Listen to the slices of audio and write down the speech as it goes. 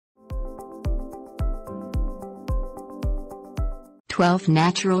12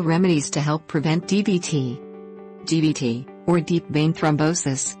 Natural Remedies to Help Prevent DVT. DVT, or deep vein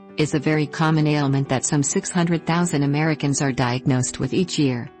thrombosis, is a very common ailment that some 600,000 Americans are diagnosed with each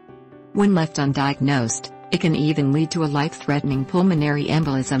year. When left undiagnosed, it can even lead to a life-threatening pulmonary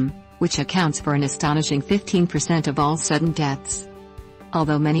embolism, which accounts for an astonishing 15% of all sudden deaths.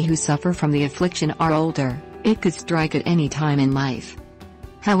 Although many who suffer from the affliction are older, it could strike at any time in life.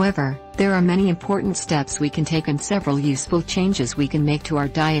 However, there are many important steps we can take and several useful changes we can make to our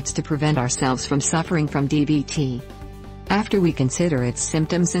diets to prevent ourselves from suffering from DVT. After we consider its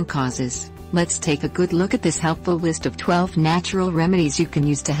symptoms and causes, let's take a good look at this helpful list of 12 natural remedies you can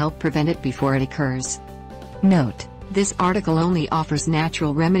use to help prevent it before it occurs. Note: this article only offers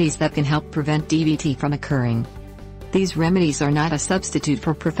natural remedies that can help prevent DVT from occurring. These remedies are not a substitute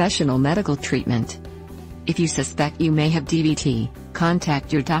for professional medical treatment. If you suspect you may have DVT,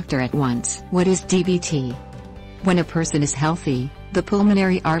 contact your doctor at once. What is DVT? When a person is healthy, the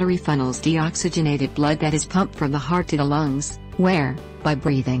pulmonary artery funnels deoxygenated blood that is pumped from the heart to the lungs, where, by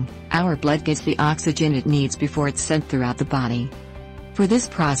breathing, our blood gets the oxygen it needs before it's sent throughout the body. For this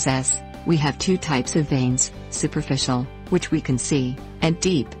process, we have two types of veins: superficial, which we can see, and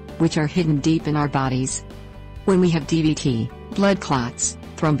deep, which are hidden deep in our bodies. When we have DVT, blood clots,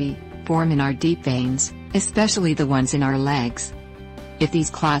 thrombi, form in our deep veins, especially the ones in our legs. If these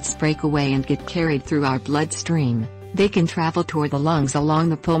clots break away and get carried through our bloodstream, they can travel toward the lungs along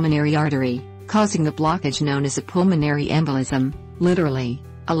the pulmonary artery, causing the blockage known as a pulmonary embolism, literally,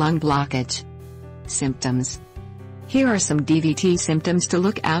 a lung blockage. Symptoms. Here are some DVT symptoms to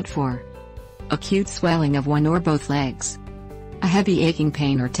look out for. Acute swelling of one or both legs. A heavy aching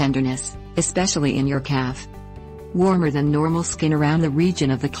pain or tenderness, especially in your calf. Warmer than normal skin around the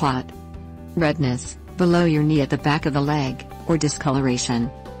region of the clot. Redness, below your knee at the back of the leg, or discoloration.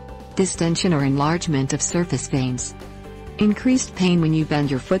 Distension or enlargement of surface veins. Increased pain when you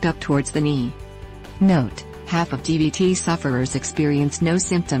bend your foot up towards the knee. Note: half of DVT sufferers experience no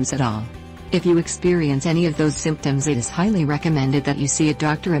symptoms at all. If you experience any of those symptoms, it is highly recommended that you see a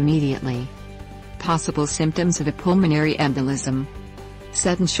doctor immediately. Possible symptoms of a pulmonary embolism.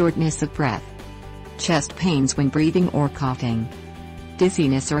 Sudden shortness of breath. Chest pains when breathing or coughing.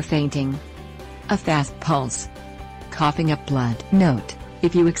 Dizziness or fainting. A fast pulse. Coughing up blood. Note: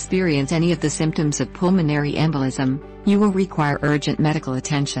 if you experience any of the symptoms of pulmonary embolism, you will require urgent medical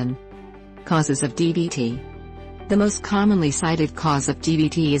attention. Causes of DVT. The most commonly cited cause of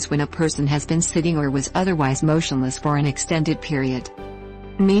DVT is when a person has been sitting or was otherwise motionless for an extended period.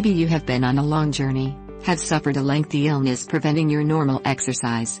 Maybe you have been on a long journey, have suffered a lengthy illness preventing your normal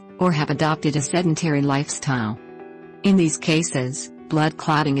exercise, or have adopted a sedentary lifestyle. In these cases, blood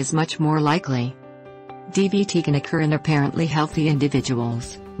clotting is much more likely. DVT can occur in apparently healthy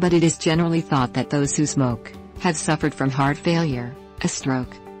individuals, but it is generally thought that those who smoke, have suffered from heart failure, a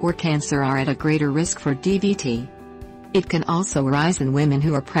stroke, or cancer are at a greater risk for DVT. It can also arise in women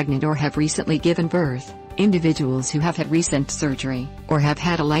who are pregnant or have recently given birth, individuals who have had recent surgery, or have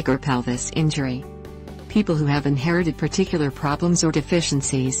had a leg or pelvis injury. People who have inherited particular problems or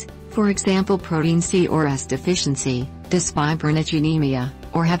deficiencies, for example protein C or S deficiency, dysfibrinogenemia,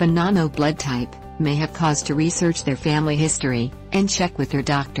 or have a non-O blood type, may have cause to research their family history, and check with their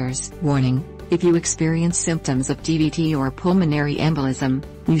doctors. Warning: if you experience symptoms of DVT or pulmonary embolism,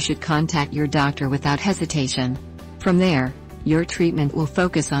 you should contact your doctor without hesitation. From there, your treatment will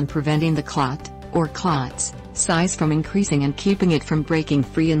focus on preventing the clot, or clots, size from increasing and keeping it from breaking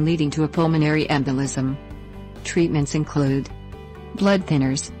free and leading to a pulmonary embolism. Treatments include: blood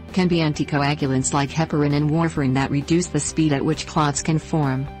thinners, can be anticoagulants like heparin and warfarin that reduce the speed at which clots can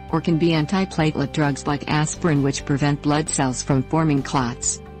form, or can be antiplatelet drugs like aspirin which prevent blood cells from forming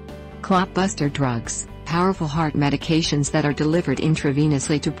clots. Clot buster drugs, powerful heart medications that are delivered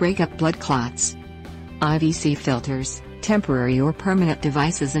intravenously to break up blood clots. IVC filters, temporary or permanent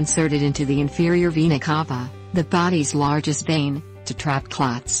devices inserted into the inferior vena cava, the body's largest vein, to trap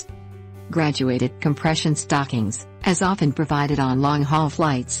clots. Graduated compression stockings, as often provided on long-haul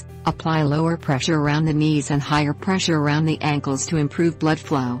flights, apply lower pressure around the knees and higher pressure around the ankles to improve blood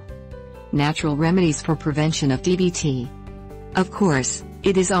flow. Natural remedies for prevention of DVT. Of course,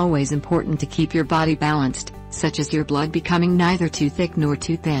 it is always important to keep your body balanced, such as your blood becoming neither too thick nor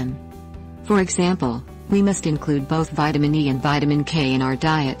too thin. For example, we must include both vitamin E and vitamin K in our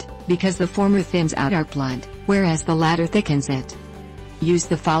diet, because the former thins out our blood, whereas the latter thickens it. Use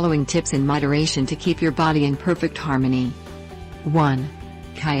the following tips in moderation to keep your body in perfect harmony. 1.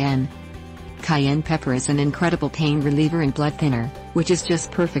 Cayenne. Cayenne pepper is an incredible pain reliever and blood thinner, which is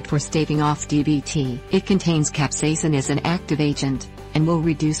just perfect for staving off DVT. It contains capsaicin as an active agent, and will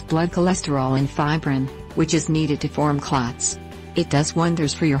reduce blood cholesterol and fibrin, which is needed to form clots. It does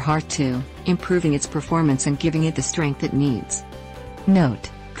wonders for your heart too, improving its performance and giving it the strength it needs. Note: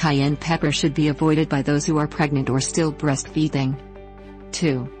 cayenne pepper should be avoided by those who are pregnant or still breastfeeding.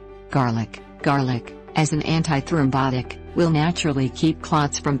 2. Garlic. Garlic, as an antithrombotic, will naturally keep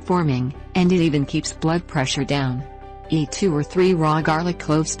clots from forming, and it even keeps blood pressure down. Eat 2 or 3 raw garlic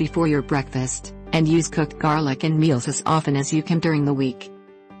cloves before your breakfast, and use cooked garlic in meals as often as you can during the week.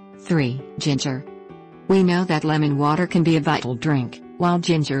 3. Ginger. We know that lemon water can be a vital drink, while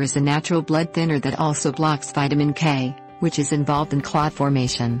ginger is a natural blood thinner that also blocks vitamin K, which is involved in clot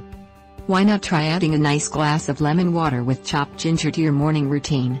formation. Why not try adding a nice glass of lemon water with chopped ginger to your morning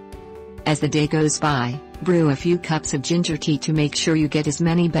routine? As the day goes by, brew a few cups of ginger tea to make sure you get as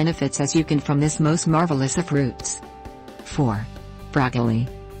many benefits as you can from this most marvelous of roots. 4. Broccoli.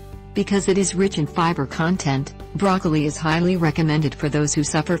 Because it is rich in fiber content, broccoli is highly recommended for those who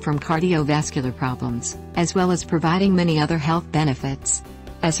suffer from cardiovascular problems, as well as providing many other health benefits.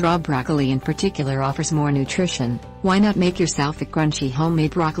 As raw broccoli in particular offers more nutrition, why not make yourself a crunchy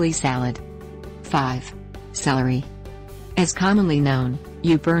homemade broccoli salad? 5. Celery. As commonly known,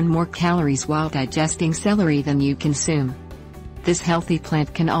 you burn more calories while digesting celery than you consume. This healthy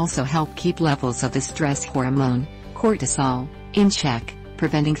plant can also help keep levels of the stress hormone, cortisol, in check,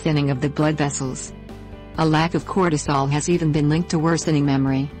 preventing thinning of the blood vessels. A lack of cortisol has even been linked to worsening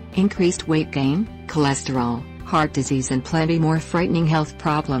memory, increased weight gain, cholesterol, heart disease and plenty more frightening health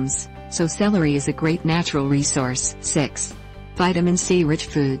problems, so celery is a great natural resource. 6. Vitamin C-rich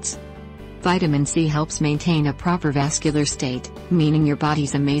foods. Vitamin C helps maintain a proper vascular state, meaning your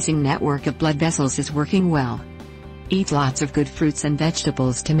body's amazing network of blood vessels is working well. Eat lots of good fruits and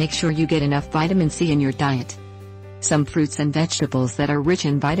vegetables to make sure you get enough vitamin C in your diet. Some fruits and vegetables that are rich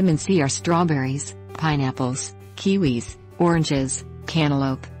in vitamin C are strawberries, pineapples, kiwis, oranges,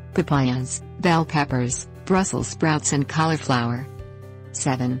 cantaloupe, papayas, bell peppers, Brussels sprouts and cauliflower.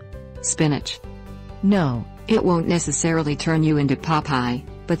 7. Spinach. No, it won't necessarily turn you into Popeye,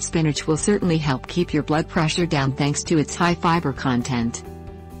 but spinach will certainly help keep your blood pressure down thanks to its high fiber content.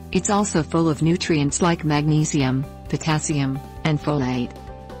 It's also full of nutrients like magnesium, potassium, and folate.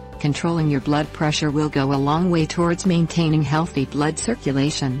 Controlling your blood pressure will go a long way towards maintaining healthy blood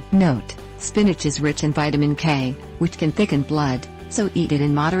circulation. Note: spinach is rich in vitamin K, which can thicken blood, so eat it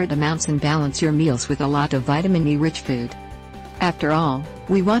in moderate amounts and balance your meals with a lot of vitamin E-rich food. After all,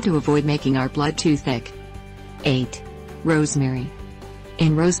 we want to avoid making our blood too thick. 8. Rosemary.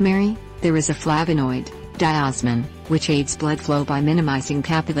 In rosemary, there is a flavonoid, diosmin, which aids blood flow by minimizing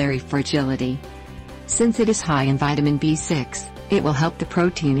capillary fragility. Since it is high in vitamin B6, it will help the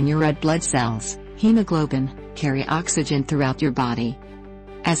protein in your red blood cells, hemoglobin, carry oxygen throughout your body.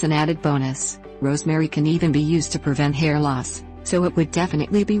 As an added bonus, rosemary can even be used to prevent hair loss, so it would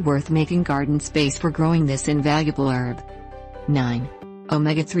definitely be worth making garden space for growing this invaluable herb. 9.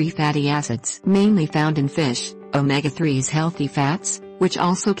 Omega-3 fatty acids. Mainly found in fish, omega-3's healthy fats, which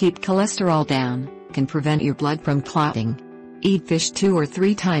also keep cholesterol down, can prevent your blood from clotting. Eat fish 2 or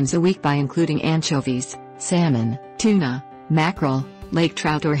 3 times a week by including anchovies, salmon, tuna, mackerel, lake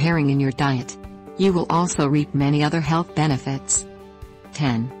trout or herring in your diet. You will also reap many other health benefits.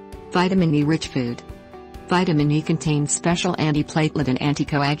 10. Vitamin E-rich food. Vitamin E contains special antiplatelet and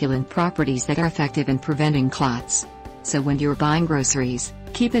anticoagulant properties that are effective in preventing clots. So when you're buying groceries,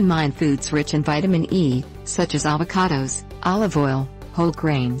 keep in mind foods rich in vitamin E, such as avocados, olive oil, whole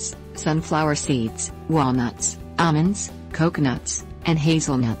grains, sunflower seeds, walnuts, almonds, coconuts, and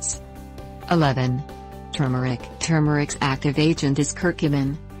hazelnuts. 11. Turmeric. Turmeric's active agent is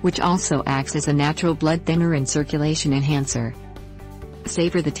curcumin, which also acts as a natural blood thinner and circulation enhancer.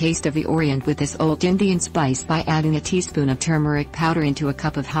 Savor the taste of the Orient with this old Indian spice by adding a teaspoon of turmeric powder into a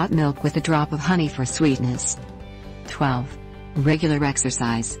cup of hot milk with a drop of honey for sweetness. 12. Regular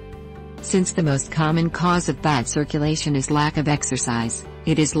exercise. Since the most common cause of bad circulation is lack of exercise,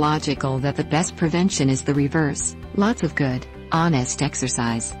 it is logical that the best prevention is the reverse: lots of good, honest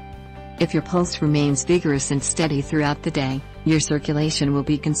exercise. If your pulse remains vigorous and steady throughout the day, your circulation will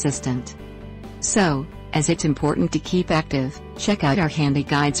be consistent. So, as it's important to keep active, check out our handy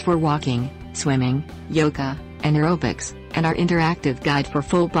guides for walking, swimming, yoga, and aerobics, and our interactive guide for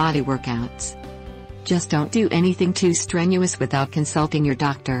full body workouts. Just don't do anything too strenuous without consulting your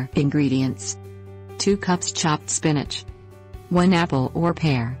doctor. Ingredients: 2 cups chopped spinach, 1 apple or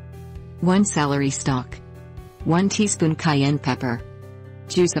pear, 1 celery stalk, 1 teaspoon cayenne pepper,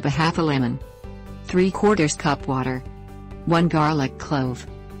 juice of a half a lemon, 3/4 cup water, 1 garlic clove.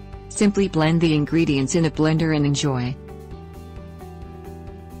 Simply blend the ingredients in a blender and enjoy.